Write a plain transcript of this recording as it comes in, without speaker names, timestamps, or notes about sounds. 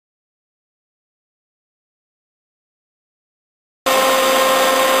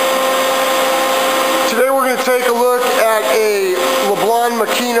take a look at a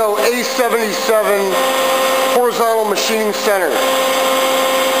Makino A-77 horizontal machining center.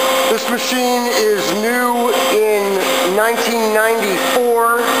 This machine is new in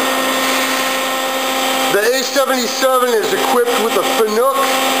 1994. The A-77 is equipped with a FANUC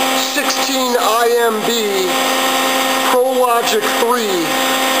 16 IMB ProLogic 3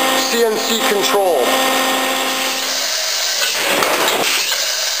 CNC control.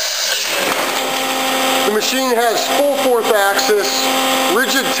 The machine has full fourth axis,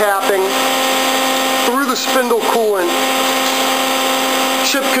 rigid tapping, through the spindle coolant,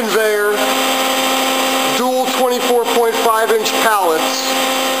 chip conveyor, dual 24.5-inch pallets.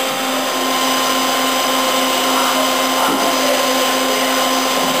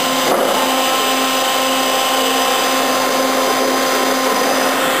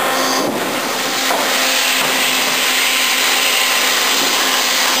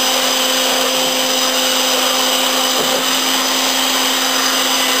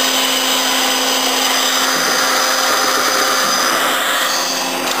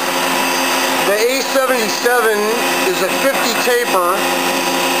 The A-77 is a 50 taper,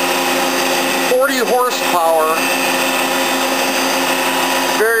 40 horsepower,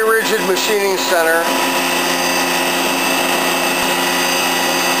 very rigid machining center.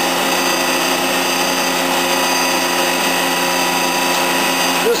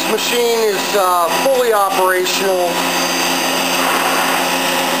 This machine is fully operational,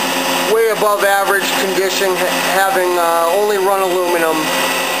 way above average condition, having only run aluminum.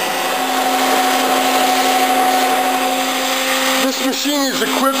 This machine is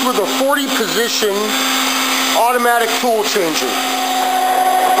equipped with a 40-position automatic tool changer.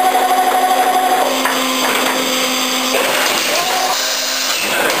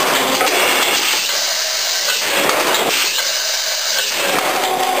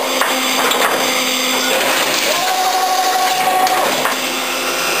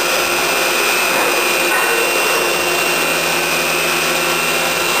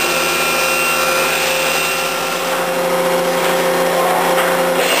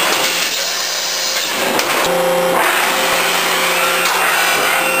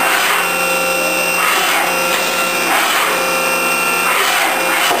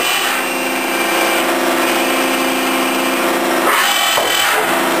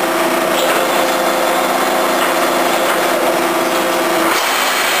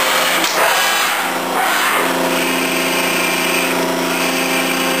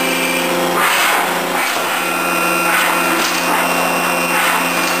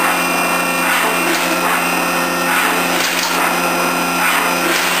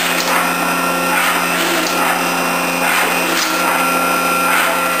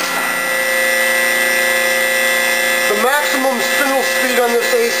 Maximum spindle speed on this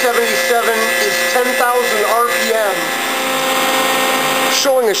A-77 is 10,000 RPM.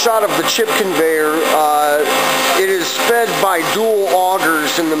 Showing a shot of the chip conveyor, it is fed by dual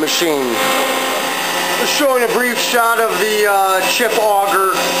augers in the machine. Showing a brief shot of the chip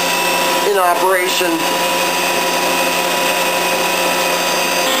auger in operation.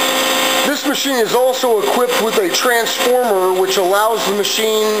 This machine is also equipped with a transformer which allows the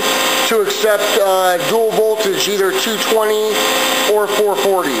machine to accept dual voltage, either 220 or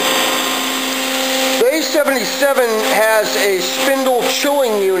 440. The A-77 has a spindle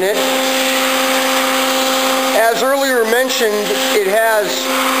chilling unit. As earlier mentioned, it has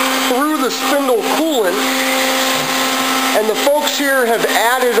through the spindle coolant, and the folks here have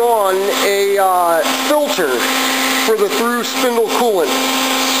added on a filter for the through spindle coolant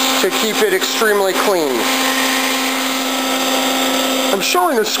to keep it extremely clean. I'm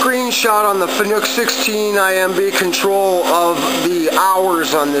showing a screenshot on the FANUC 16 IMB control of the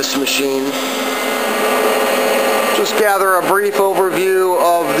hours on this machine. Just gather a brief overview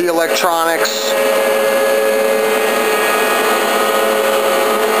of the electronics.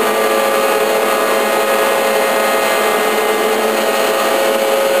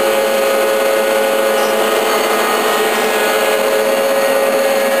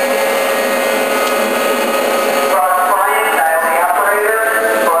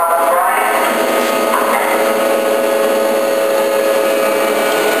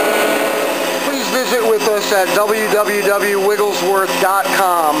 With us at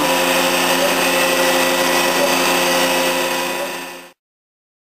www.wigglesworth.com.